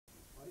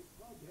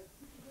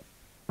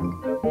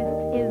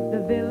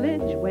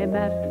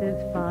maths is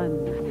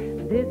fun.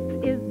 This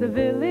is the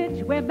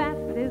village where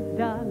maths is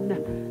done.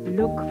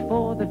 Look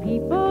for the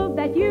people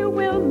that you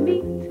will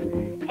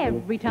meet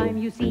every time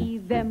you see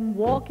them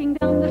walking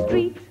down the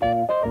street.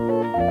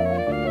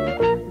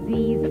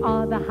 These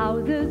are the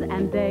houses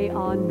and they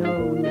are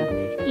known,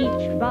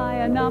 each by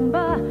a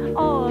number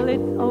all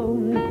its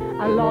own.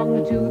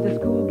 Along to the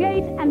school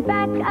gate and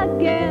back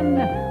again.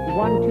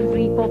 1, 2,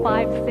 3, 4,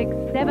 5,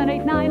 6, 7,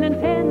 8, 9, and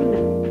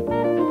 10.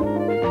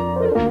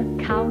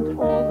 Count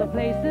all the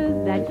places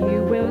that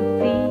you will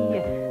see.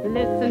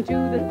 Listen to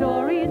the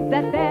stories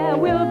that there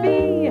will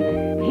be.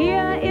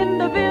 Here in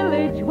the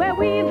village where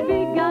we've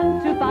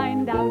begun to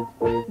find out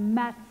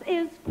maths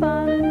is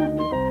fun.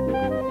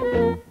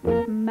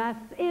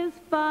 Maths is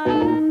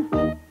fun.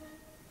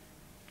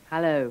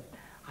 Hello.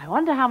 I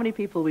wonder how many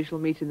people we shall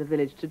meet in the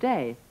village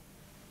today.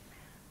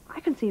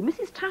 I can see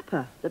Mrs.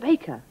 Tapper, the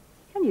baker.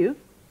 Can you?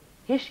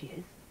 Here she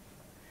is.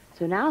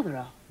 So now there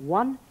are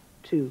 1,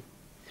 2,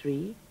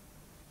 3,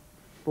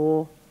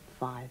 4,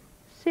 5,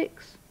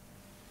 6,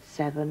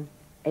 7,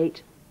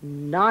 8,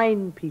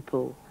 9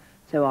 people.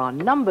 So our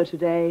number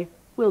today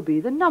will be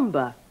the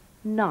number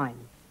 9.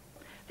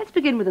 Let's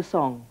begin with a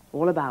song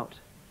all about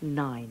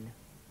 9.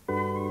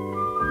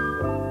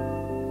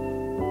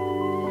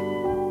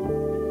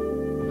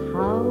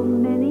 How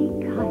many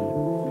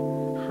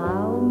kites,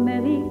 how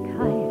many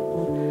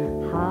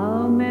kites,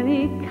 how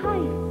many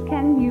kites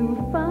can you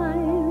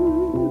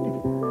find?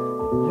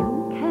 You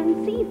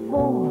can see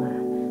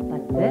 4,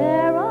 but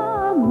there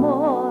are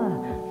more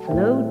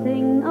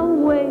floating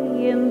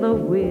away in the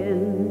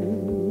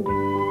wind.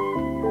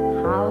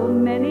 How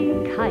many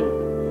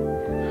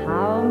kites,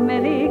 how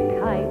many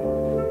kites?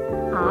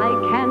 I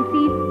can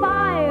see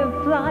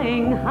 5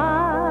 flying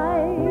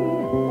high,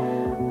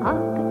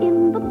 up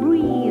in the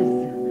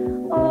breeze,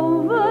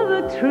 over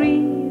the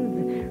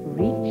trees,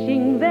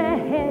 reaching their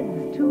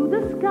heads to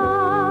the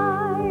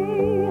sky.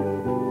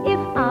 If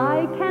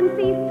I can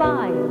see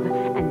 5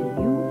 and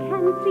you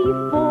can see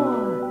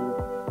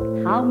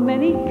 4, how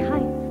many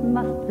kites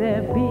must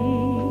there be?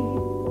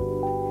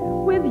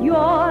 With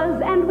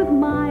yours and with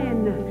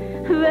mine,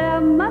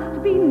 there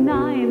must be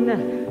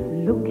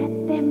 9. Look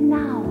at them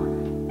now,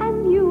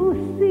 and you'll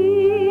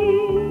see.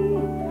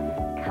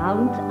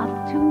 Count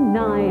up to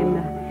 9,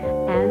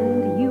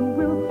 and you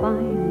will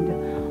find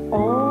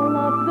all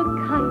of the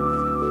kites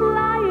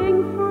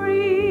flying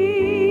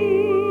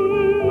free.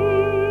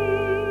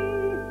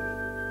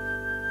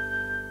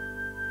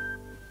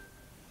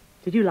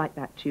 Did you like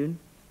that tune?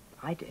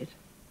 I did.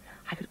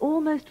 I could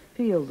almost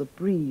feel the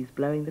breeze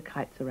blowing the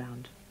kites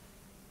around.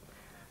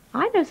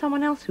 I know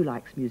someone else who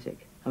likes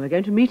music, and we're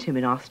going to meet him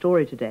in our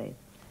story today.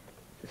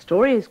 The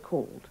story is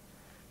called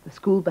The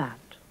School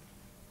Band.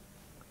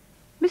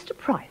 Mr.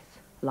 Price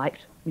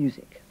liked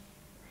music.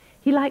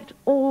 He liked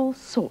all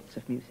sorts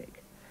of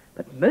music,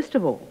 but most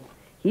of all,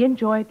 he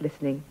enjoyed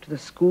listening to the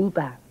school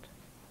band.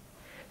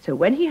 So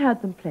when he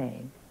heard them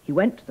playing, he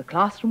went to the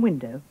classroom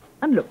window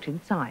and looked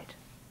inside.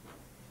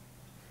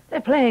 They're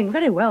playing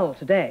very well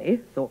today,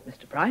 thought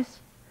Mr. Price.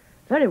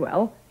 Very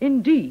well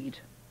indeed.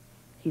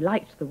 He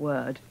liked the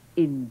word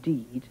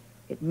indeed.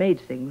 It made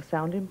things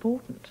sound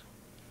important.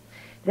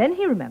 Then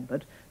he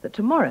remembered that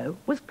tomorrow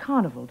was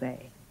Carnival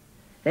Day.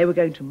 They were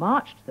going to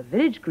march to the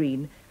village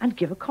green and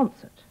give a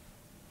concert.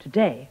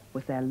 Today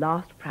was their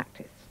last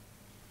practice.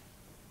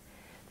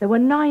 There were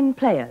 9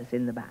 players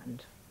in the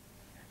band.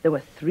 There were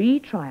 3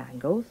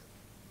 triangles.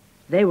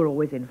 They were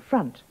always in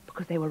front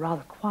because they were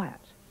rather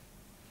quiet.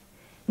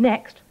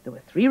 Next, there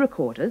were 3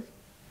 recorders,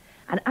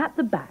 and at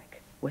the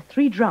back were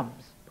 3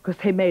 drums because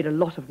they made a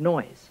lot of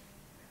noise.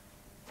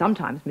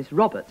 Sometimes Miss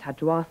Roberts had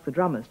to ask the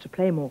drummers to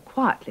play more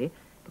quietly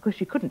because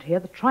she couldn't hear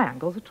the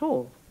triangles at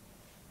all.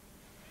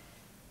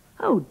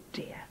 Oh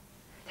dear,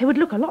 they would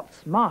look a lot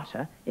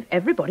smarter if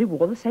everybody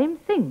wore the same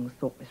things,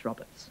 thought Miss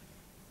Roberts.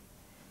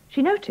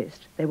 She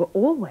noticed they were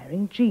all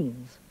wearing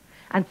jeans,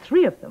 and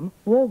 3 of them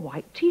wore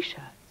white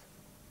T-shirts.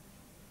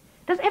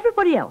 Does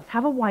everybody else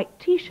have a white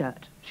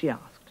T-shirt? She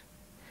asked.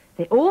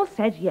 They all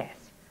said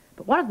yes,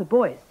 but one of the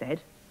boys said,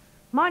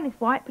 "Mine is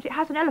white, but it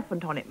has an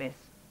elephant on it, miss."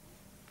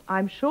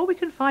 "I'm sure we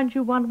can find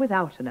you one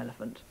without an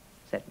elephant,"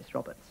 said Miss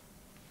Roberts.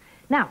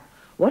 Now,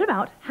 what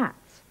about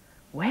hats?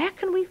 Where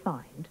can we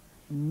find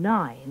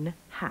 9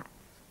 hats?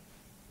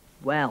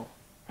 Well,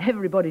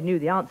 everybody knew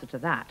the answer to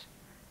that.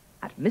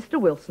 At Mr.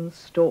 Wilson's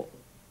stall.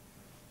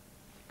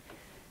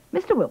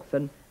 Mr.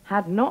 Wilson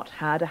had not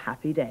had a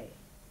happy day.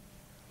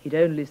 He'd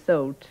only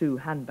sold 2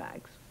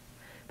 handbags.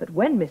 But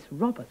when Miss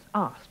Roberts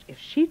asked if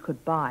she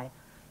could buy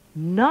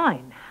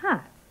 9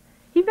 hats,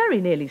 he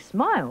very nearly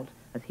smiled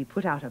as he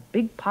put out a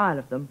big pile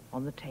of them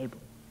on the table.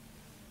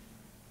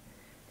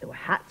 There were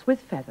hats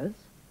with feathers,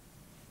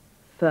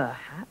 fur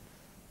hats,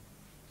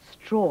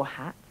 straw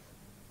hats,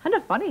 and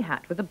a funny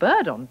hat with a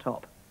bird on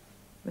top.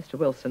 Mr.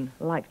 Wilson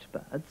liked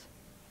birds.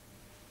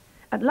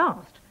 At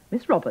last,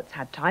 Miss Roberts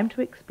had time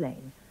to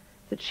explain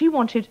that she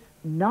wanted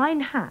 9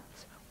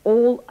 hats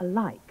all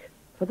alike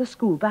for the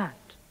school band.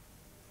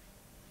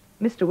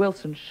 Mr.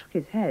 Wilson shook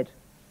his head.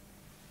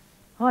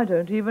 I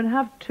don't even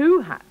have 2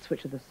 hats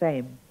which are the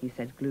same, he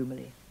said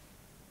gloomily.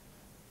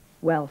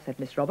 Well, said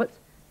Miss Roberts,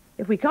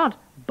 if we can't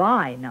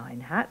buy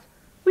 9 hats,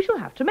 we shall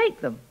have to make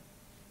them.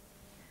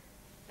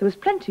 There was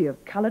plenty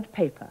of coloured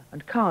paper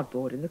and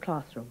cardboard in the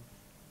classroom.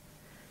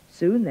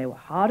 Soon they were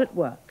hard at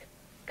work,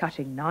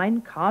 cutting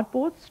 9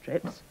 cardboard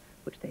strips,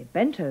 which they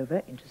bent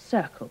over into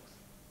circles.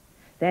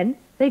 Then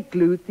they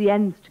glued the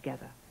ends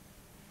together,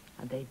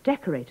 and they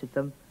decorated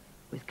them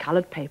with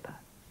coloured paper.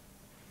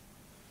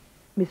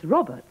 Miss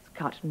Roberts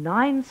cut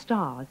 9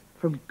 stars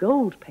from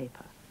gold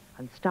paper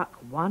and stuck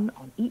 1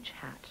 on each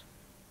hat.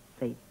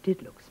 They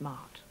did look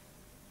smart.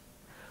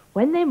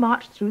 When they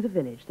marched through the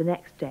village the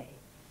next day,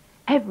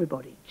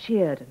 everybody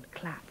cheered and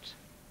clapped.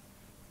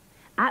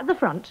 At the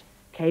front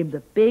came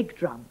the big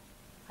drum,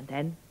 and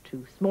then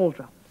 2 small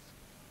drums.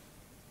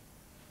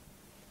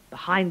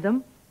 Behind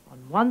them,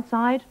 on one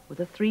side were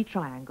the 3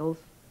 triangles,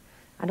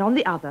 and on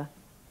the other,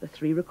 the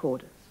 3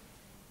 recorders.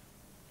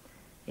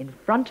 In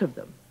front of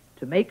them,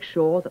 to make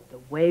sure that the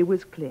way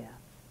was clear,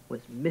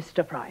 was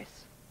Mr.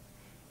 Price.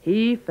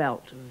 He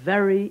felt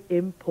very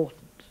important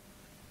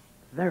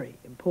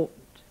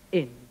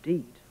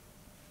indeed.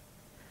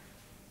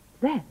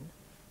 Then,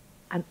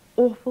 an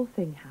awful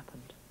thing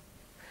happened.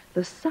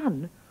 The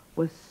sun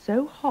was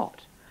so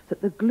hot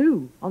that the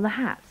glue on the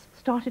hats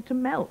started to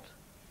melt,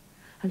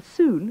 and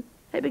soon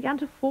they began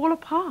to fall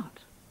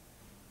apart.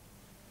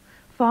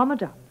 Farmer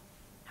Dunn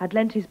had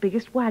lent his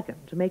biggest wagon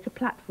to make a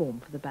platform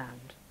for the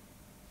band.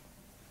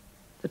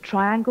 The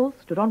triangles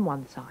stood on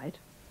one side,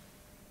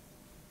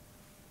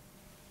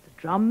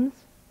 the drums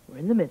were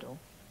in the middle,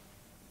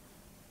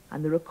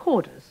 and the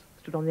recorders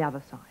stood on the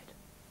other side.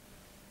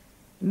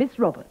 Miss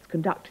Roberts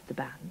conducted the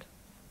band,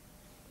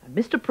 and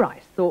Mr.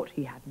 Price thought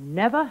he had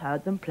never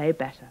heard them play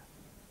better.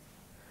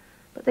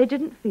 But they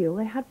didn't feel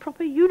they had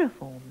proper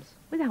uniforms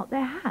without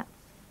their hats.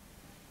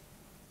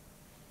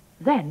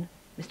 Then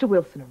Mr.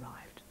 Wilson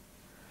arrived.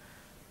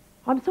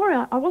 I'm sorry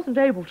I wasn't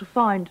able to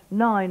find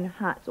 9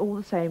 hats all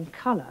the same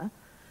colour,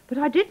 but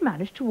I did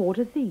manage to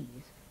order these,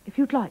 if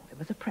you'd like them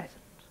as a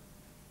present.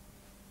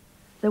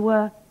 There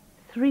were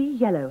 3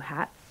 yellow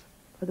hats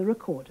for the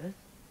recorders,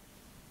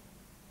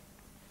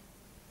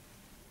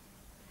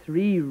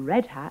 3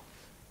 red hats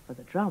for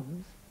the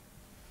drums,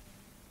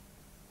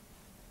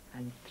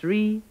 and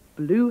 3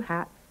 blue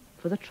hats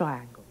for the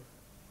triangles.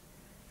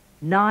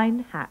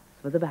 9 hats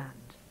for the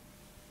band.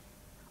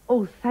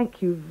 Oh,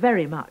 thank you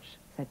very much,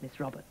 said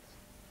Miss Roberts.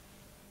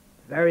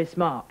 Very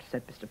smart,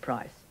 said Mr.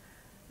 Price.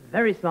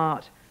 Very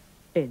smart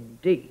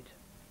indeed.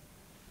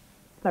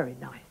 Very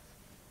nice,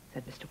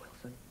 said Mr.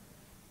 Wilson.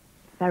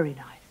 Very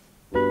nice.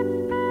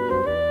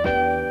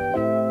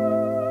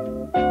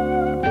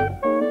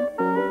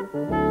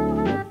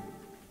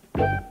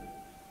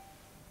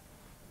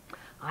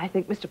 I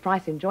think Mr.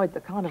 Price enjoyed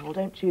the carnival,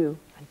 don't you?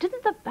 And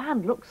didn't the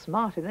band look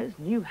smart in those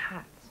new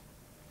hats?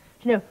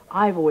 Do you know,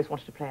 I've always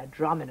wanted to play a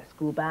drum in a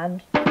school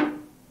band,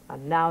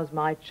 and now's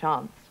my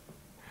chance.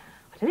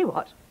 I tell you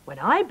what, when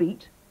I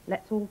beat,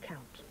 let's all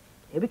count.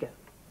 Here we go.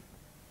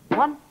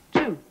 1,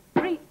 2,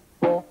 3,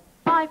 4,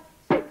 5,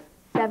 6,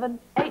 7,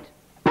 8,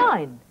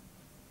 9.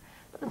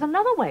 But there's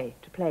another way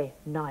to play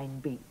 9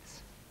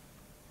 beats.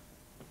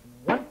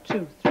 1,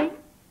 2, 3,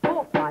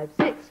 4, 5,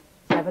 6,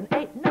 7,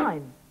 8,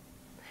 9.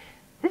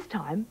 This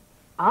time,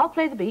 I'll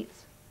play the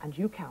beats and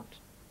you count.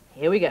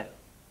 Here we go.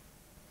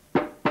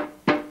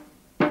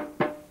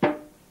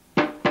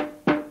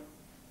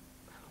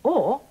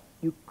 Or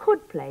you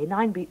could play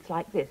 9 beats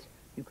like this.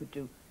 You could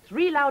do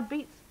 3 loud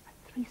beats and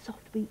 3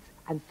 soft beats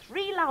and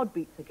 3 loud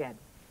beats again,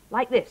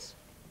 like this.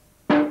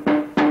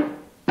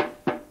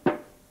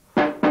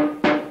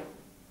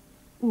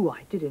 Ooh,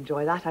 I did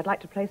enjoy that. I'd like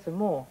to play some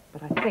more,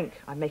 but I think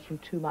I'm making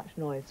too much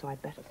noise, so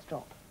I'd better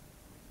stop.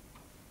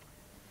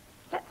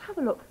 Let's have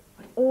a look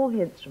at all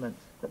the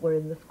instruments that were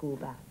in the school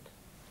band.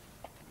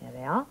 Here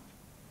they are.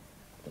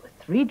 There were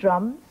 3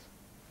 drums,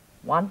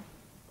 1,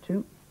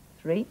 2,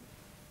 3,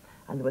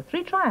 and there were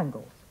 3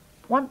 triangles,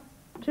 1,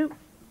 2,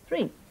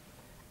 3,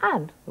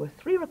 and there were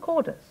 3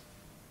 recorders,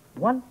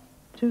 1,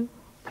 2,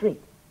 3.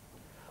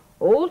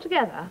 All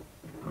together,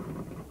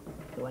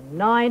 there were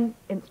 9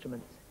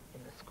 instruments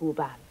in the school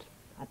band,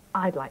 and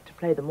I'd like to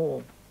play them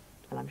all,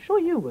 and I'm sure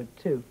you would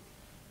too.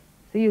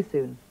 See you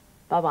soon.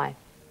 Bye-bye.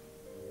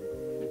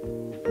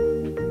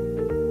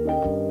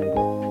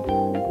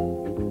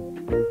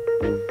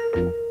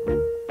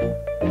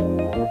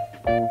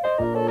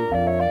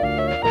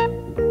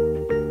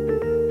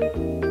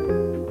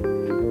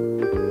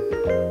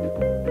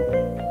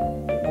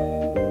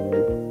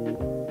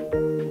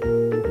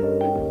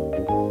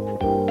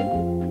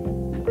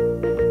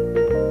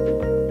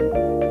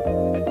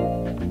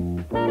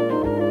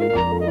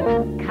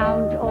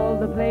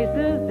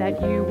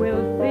 You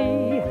will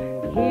see,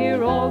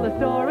 hear all the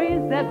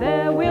stories that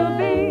there will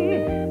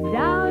be,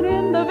 down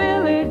in the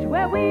village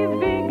where we've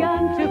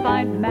begun to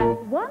find math.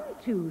 1,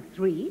 2,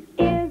 3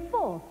 is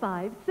 4,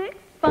 5, 6,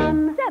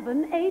 fun,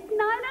 7, 8,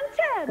 9,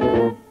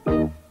 and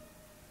 10.